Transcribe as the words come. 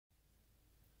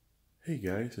Hey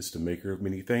guys, it's the maker of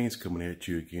many things coming at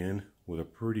you again with a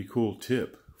pretty cool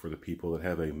tip for the people that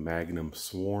have a Magnum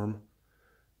Swarm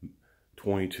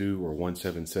 22 or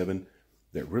 177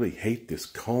 that really hate this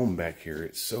comb back here.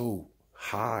 It's so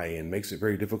high and makes it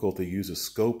very difficult to use a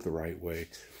scope the right way.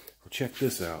 Well, check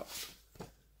this out.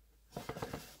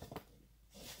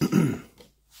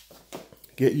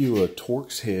 Get you a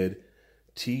Torx head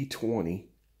T20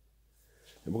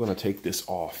 and we're going to take this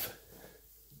off.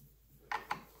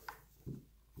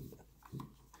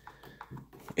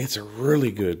 It's a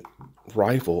really good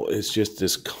rifle. It's just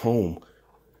this comb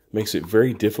makes it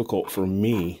very difficult for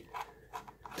me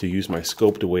to use my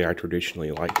scope the way I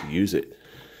traditionally like to use it.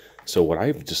 So what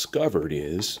I've discovered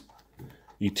is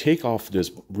you take off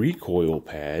this recoil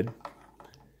pad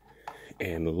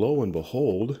and lo and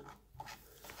behold,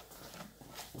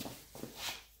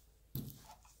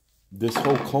 this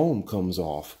whole comb comes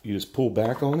off. You just pull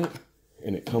back on it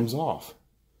and it comes off.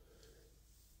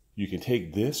 You can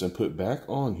take this and put back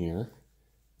on here.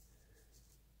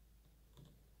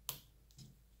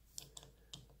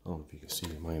 I don't know if you can see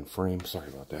my in frame. Sorry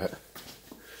about that.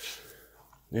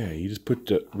 Yeah, you just put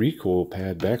the recoil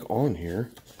pad back on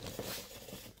here.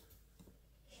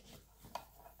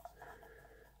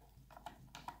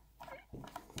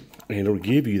 And it'll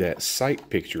give you that sight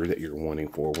picture that you're wanting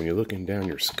for when you're looking down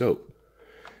your scope.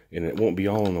 And it won't be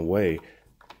all in the way.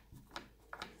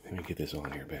 Let me get this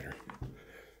on here better.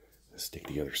 Stick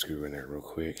the other screw in there real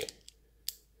quick.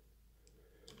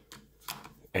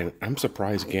 And I'm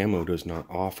surprised Gamo does not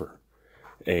offer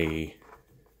a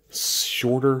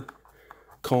shorter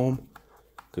comb,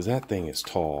 because that thing is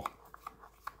tall.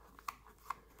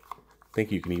 I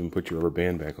think you can even put your rubber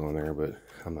band back on there, but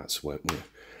I'm not sweating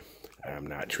it. I'm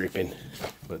not tripping.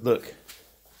 But look.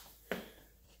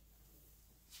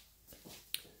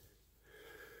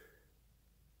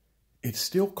 It's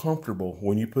still comfortable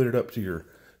when you put it up to your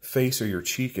face or your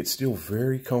cheek. It's still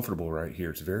very comfortable right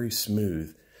here. It's very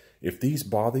smooth. If these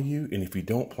bother you and if you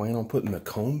don't plan on putting the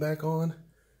comb back on,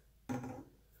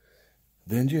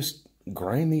 then just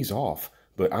grind these off.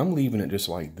 But I'm leaving it just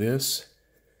like this.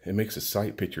 It makes the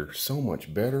sight picture so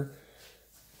much better.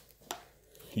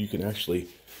 You can actually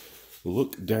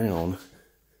look down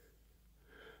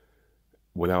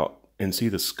and see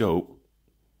the scope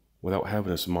without having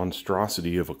this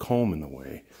monstrosity of a comb in the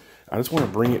way. I just want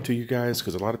to bring it to you guys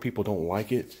because a lot of people don't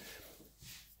like it.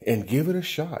 And give it a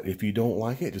shot. If you don't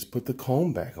like it, just put the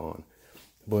comb back on.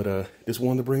 But just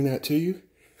wanted to bring that to you.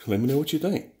 Let me know what you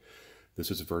think. This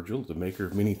is Virgil, the maker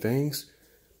of many things,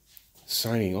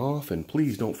 signing off. And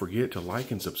please don't forget to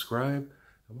like and subscribe.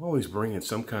 I'm always bringing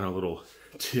some kind of little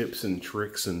tips and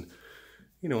tricks. And,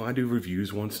 you know, I do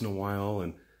reviews once in a while.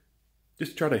 And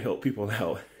just try to help people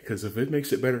out. Because if it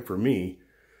makes it better for me,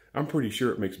 I'm pretty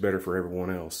sure it makes better for everyone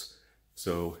else.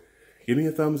 So give me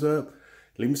a thumbs up,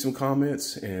 leave me some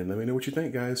comments, and let me know what you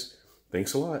think, guys.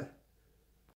 Thanks a lot.